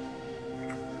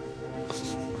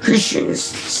 Her shoes,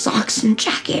 socks, and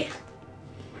jacket.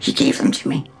 He gave them to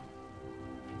me.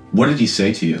 What did he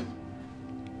say to you?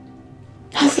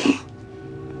 Nothing.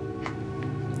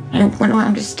 I went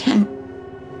around his tent.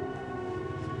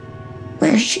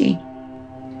 Where is she?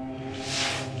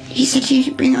 He said he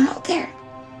didn't bring her out there.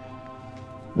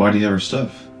 Why do you have her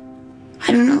stuff?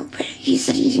 I don't know, but he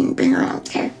said he didn't bring her out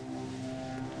there.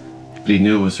 But he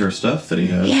knew it was her stuff that he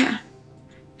had? Yeah.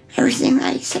 Everything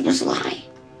that he said was a lie.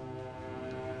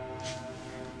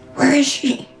 Where is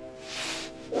she?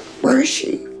 Where is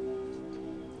she?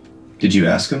 Did you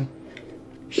ask him?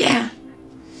 Yeah.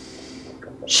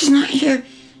 She's not here.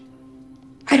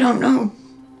 I don't know.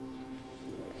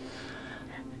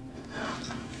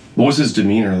 What was his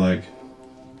demeanor like?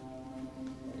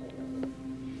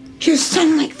 He was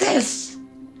standing like this.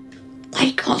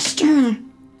 Like all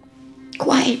stern.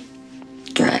 Quiet.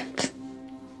 Direct.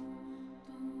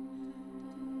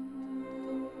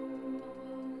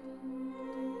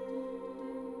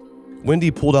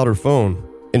 Wendy pulled out her phone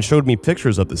and showed me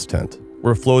pictures of this tent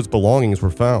where Flo's belongings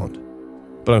were found.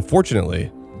 But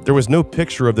unfortunately, there was no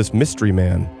picture of this mystery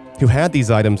man who had these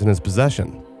items in his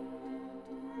possession.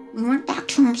 We went back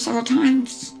to him several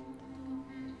times.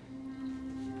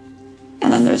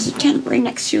 And then there's a tent right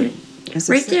next to it.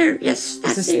 Right there, yes,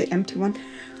 that's it. Is this the empty one?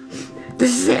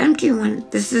 This is the empty one.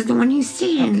 This is the one he's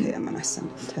stayed in. Okay, I'm gonna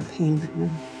send it to Payne right now.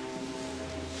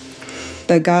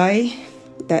 The guy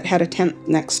that had a tent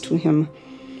next to him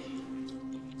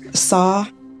saw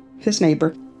his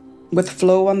neighbor with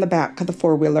Flo on the back of the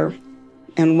four-wheeler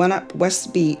and went up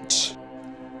West Beach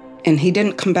And he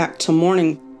didn't come back till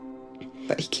morning,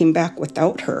 but he came back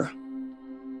without her.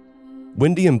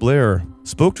 Wendy and Blair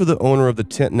spoke to the owner of the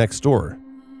tent next door,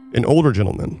 an older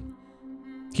gentleman.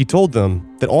 He told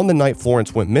them that on the night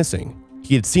Florence went missing,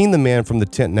 he had seen the man from the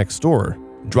tent next door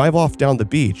drive off down the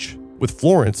beach with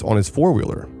Florence on his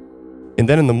four-wheeler. And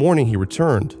then in the morning he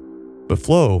returned, but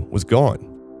Flo was gone.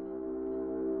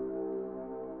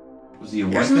 Was he a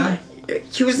white guy?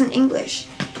 He wasn't English.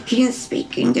 He didn't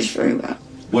speak English very well.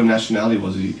 What nationality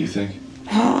was he, you think?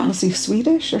 Was he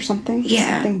Swedish or something?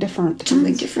 Yeah. Something different.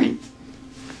 Something different.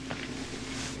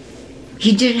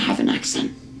 He did have an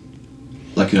accent.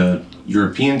 Like a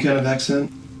European kind of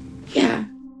accent? Yeah.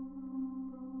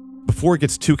 Before it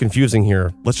gets too confusing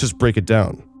here, let's just break it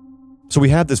down. So we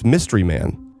have this mystery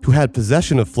man who had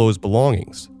possession of Flo's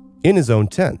belongings in his own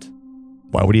tent.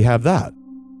 Why would he have that?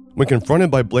 When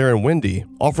confronted by Blair and Wendy,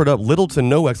 offered up little to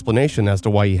no explanation as to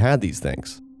why he had these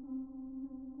things.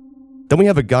 Then we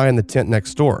have a guy in the tent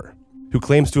next door who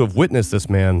claims to have witnessed this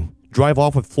man drive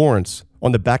off with Florence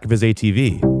on the back of his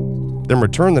ATV, then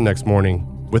return the next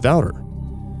morning without her.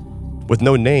 With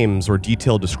no names or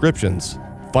detailed descriptions,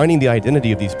 finding the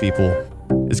identity of these people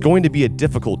is going to be a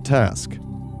difficult task.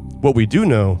 What we do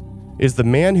know is the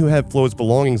man who had Flo's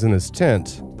belongings in his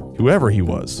tent, whoever he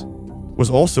was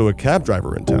also a cab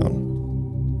driver in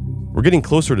town. We're getting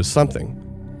closer to something.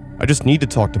 I just need to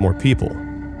talk to more people.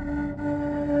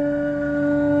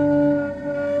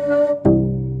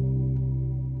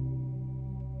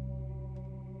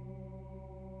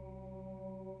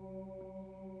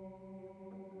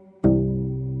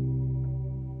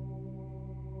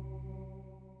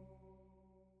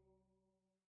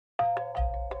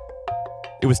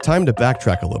 It was time to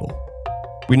backtrack a little.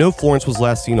 We know Florence was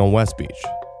last seen on West Beach,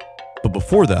 but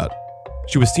before that,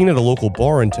 she was seen at a local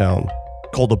bar in town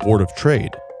called the Board of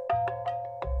Trade.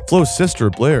 Flo's sister,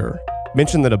 Blair,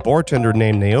 mentioned that a bartender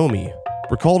named Naomi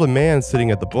recalled a man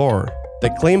sitting at the bar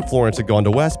that claimed Florence had gone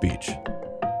to West Beach.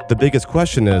 The biggest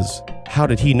question is, how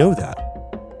did he know that?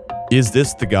 Is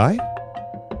this the guy?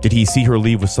 Did he see her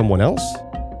leave with someone else?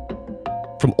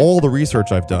 From all the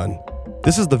research I've done,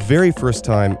 this is the very first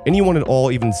time anyone at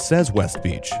all even says West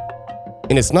Beach.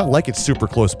 And it's not like it's super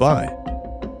close by.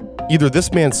 Either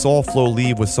this man saw Flo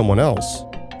leave with someone else,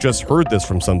 just heard this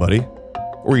from somebody,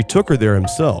 or he took her there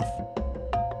himself.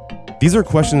 These are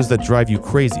questions that drive you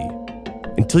crazy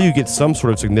until you get some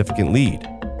sort of significant lead.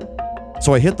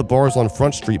 So I hit the bars on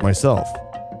Front Street myself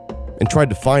and tried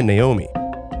to find Naomi.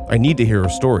 I need to hear her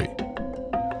story.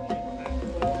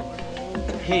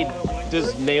 Hey,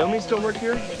 does Naomi still work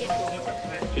here?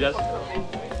 She does?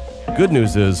 Good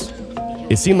news is,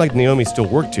 it seemed like Naomi still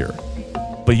worked here,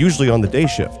 but usually on the day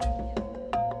shift.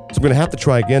 So I'm going to have to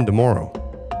try again tomorrow.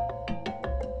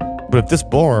 But if this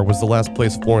bar was the last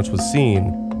place Florence was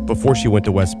seen before she went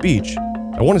to West Beach,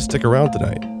 I want to stick around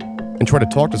tonight and try to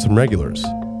talk to some regulars.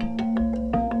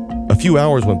 A few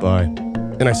hours went by,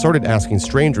 and I started asking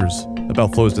strangers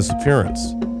about Flo's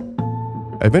disappearance.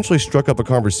 I eventually struck up a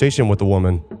conversation with a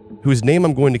woman whose name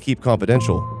I'm going to keep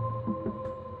confidential.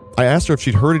 I asked her if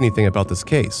she'd heard anything about this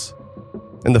case,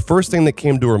 and the first thing that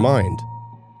came to her mind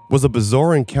was a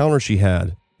bizarre encounter she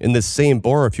had in this same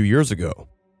bar a few years ago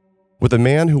with a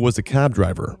man who was a cab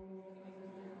driver.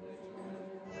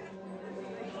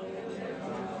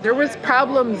 There was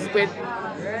problems with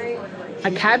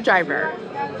a cab driver.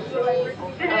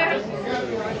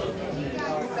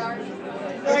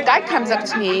 This guy comes up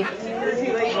to me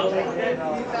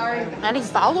and he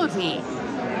followed me.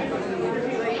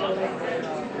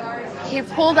 He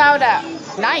pulled out a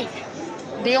knife.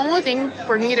 The only thing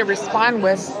for me to respond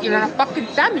was, "You're gonna fucking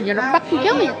stab me, you're gonna fucking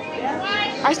kill me."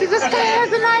 I said, "This guy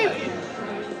has a knife."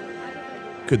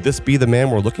 Could this be the man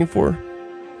we're looking for?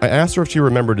 I asked her if she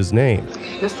remembered his name.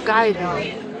 This guy,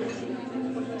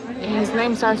 his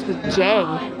name starts with J.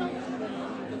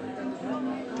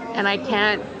 And I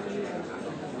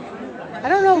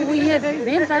don't know who he is. His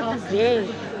name starts with J.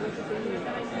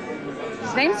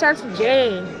 His name starts with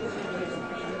J.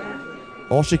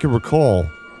 All she could recall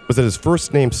was that his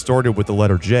first name started with the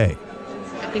letter J.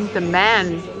 I think the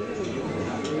man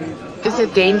is a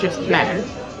dangerous man.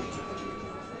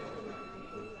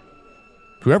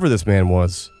 Whoever this man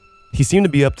was, he seemed to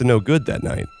be up to no good that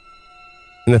night.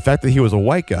 And the fact that he was a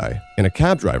white guy and a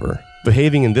cab driver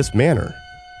behaving in this manner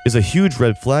is a huge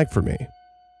red flag for me.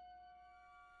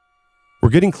 We're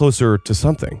getting closer to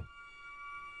something.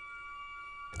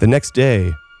 The next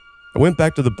day, I went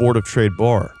back to the Board of Trade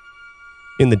bar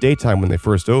in the daytime when they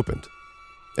first opened,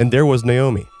 and there was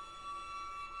Naomi.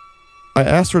 I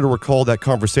asked her to recall that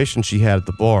conversation she had at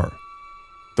the bar,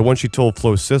 the one she told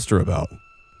Flo's sister about,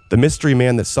 the mystery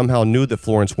man that somehow knew that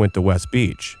Florence went to West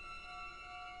Beach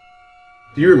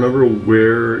Do you remember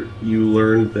where you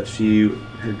learned that she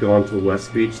had gone to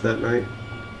West Beach that night?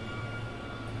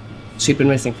 She'd been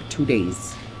missing for 2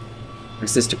 days. Her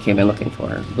sister came in looking for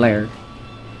her, Blair.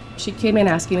 She came in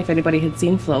asking if anybody had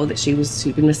seen Flo, that she'd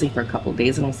been missing for a couple of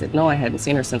days, and I said no, I hadn't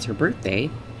seen her since her birthday.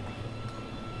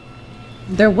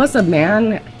 There was a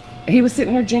man, he was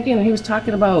sitting here drinking, and he was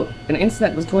talking about an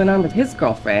incident that was going on with his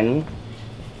girlfriend,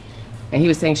 and he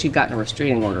was saying she'd gotten a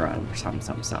restraining order on him or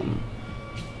something.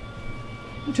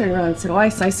 I turned around and said, I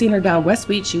seen her down West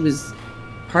Beach. She was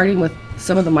partying with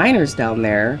some of the miners down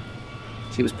there.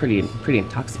 She was pretty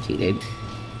intoxicated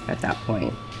at that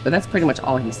point. But that's pretty much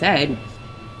all he said.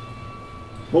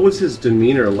 What was his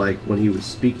demeanor like when he was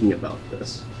speaking about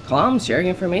this? Calm, sharing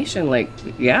information. I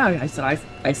said,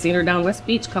 I seen her down West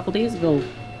Beach a couple days ago.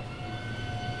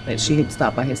 That she had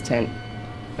stopped by his tent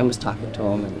and was talking to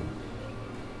him. And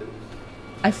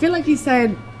I feel like he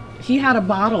said he had a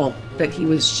bottle that he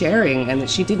was sharing and that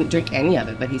she didn't drink any of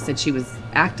it, but he said she was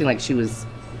acting like she was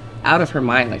out of her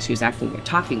mind, like she was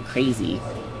talking crazy.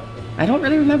 I don't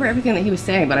really remember everything that he was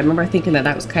saying, but I remember thinking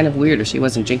that was kind of weird if she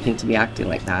wasn't drinking to be acting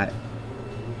like that.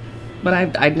 But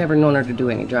I'd never known her to do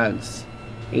any drugs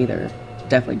either.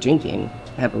 Definitely drinking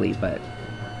heavily, but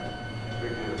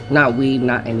not weed,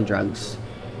 not any drugs.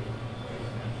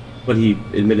 But he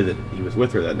admitted that he was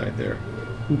with her that night there.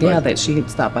 Yeah, that she had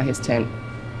stopped by his tent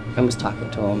and was talking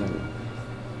to him, and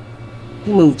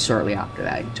he moved shortly after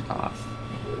that. He took off.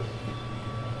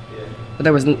 But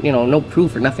there was, no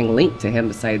proof or nothing linked to him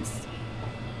besides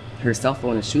her cell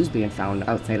phone and shoes being found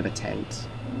outside of a tent.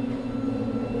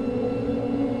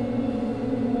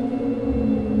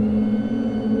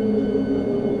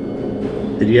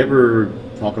 Did he ever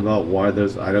talk about why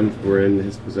those items were in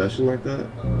his possession like that?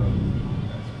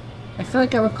 I feel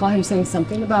like I recall him saying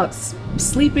something about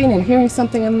sleeping and hearing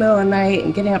something in the middle of the night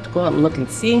and getting up to go out and look and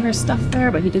seeing her stuff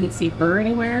there, but he didn't see her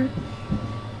anywhere.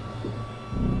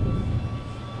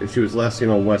 If she was last seen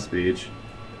on West Beach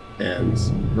and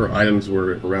her items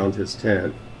were around his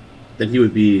tent, then he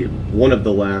would be one of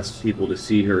the last people to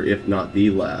see her, if not the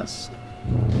last.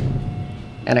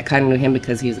 And I kind of knew him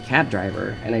because he was a cab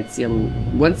driver, and I'd see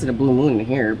him once in a blue moon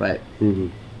here, but... Mm-hmm.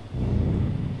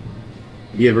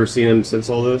 You ever seen him since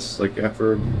all this? Like,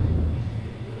 after?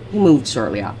 He moved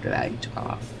shortly after that. He took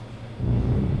off.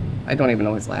 I don't even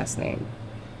know his last name.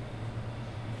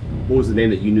 What was the name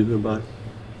that you knew him by?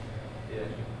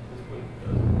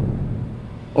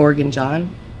 Oregon John.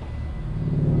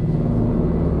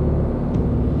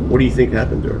 What do you think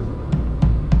happened to her?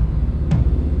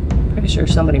 Pretty sure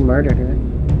somebody murdered her.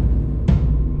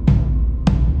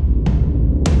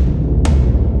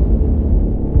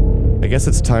 I guess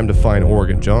it's time to find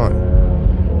Oregon John.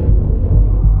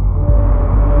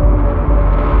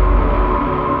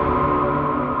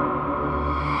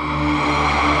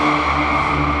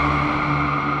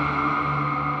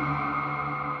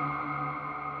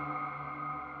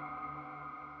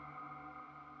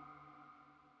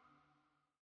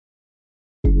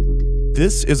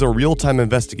 This is a real-time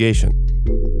investigation.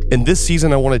 In this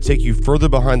season, I want to take you further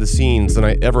behind the scenes than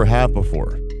I ever have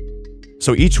before.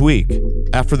 So each week,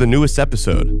 after the newest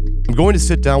episode, I'm going to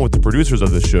sit down with the producers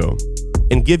of this show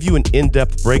and give you an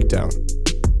in-depth breakdown,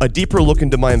 a deeper look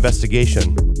into my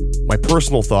investigation, my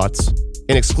personal thoughts,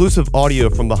 and exclusive audio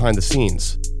from behind the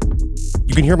scenes.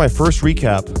 You can hear my first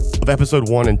recap of episode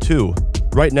 1 and 2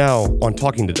 right now on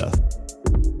Talking to Death.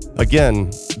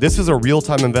 Again, this is a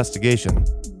real-time investigation,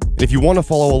 and if you want to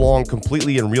follow along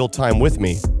completely in real time with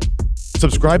me,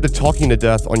 subscribe to Talking to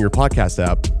Death on your podcast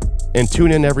app and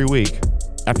tune in every week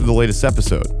after the latest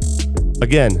episode.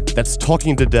 Again, that's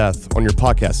Talking to Death on your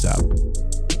podcast app.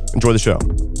 Enjoy the show.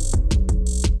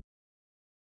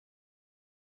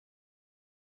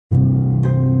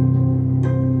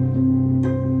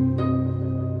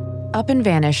 Up and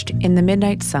Vanished in the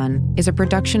Midnight Sun is a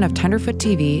production of Tenderfoot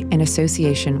TV in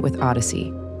association with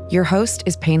Odyssey. Your host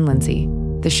is Payne Lindsay.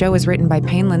 The show is written by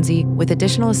Payne Lindsay with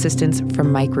additional assistance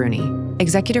from Mike Rooney.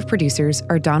 Executive producers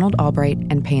are Donald Albright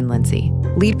and Payne Lindsay.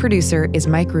 Lead producer is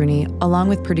Mike Rooney, along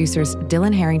with producers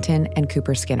Dylan Harrington and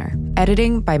Cooper Skinner.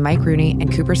 Editing by Mike Rooney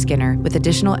and Cooper Skinner, with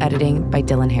additional editing by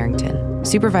Dylan Harrington.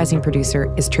 Supervising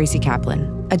producer is Tracy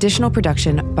Kaplan. Additional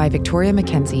production by Victoria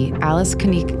McKenzie, Alice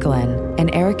Kanique Glenn,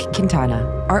 and Eric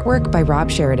Quintana. Artwork by Rob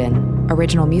Sheridan.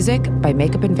 Original music by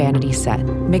Makeup and Vanity Set.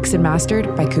 Mixed and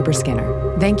mastered by Cooper Skinner.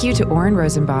 Thank you to Oren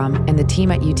Rosenbaum and the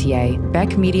team at UTA,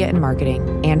 Beck Media and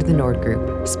Marketing, and the Nord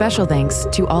Group. Special thanks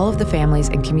to all of the families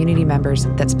and community members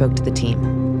that spoke to the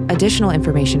team. Additional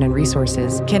information and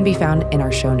resources can be found in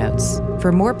our show notes.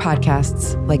 For more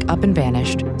podcasts like Up and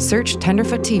Vanished, search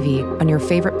Tenderfoot TV on your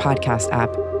favorite podcast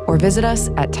app or visit us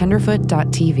at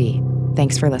tenderfoot.tv.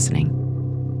 Thanks for listening.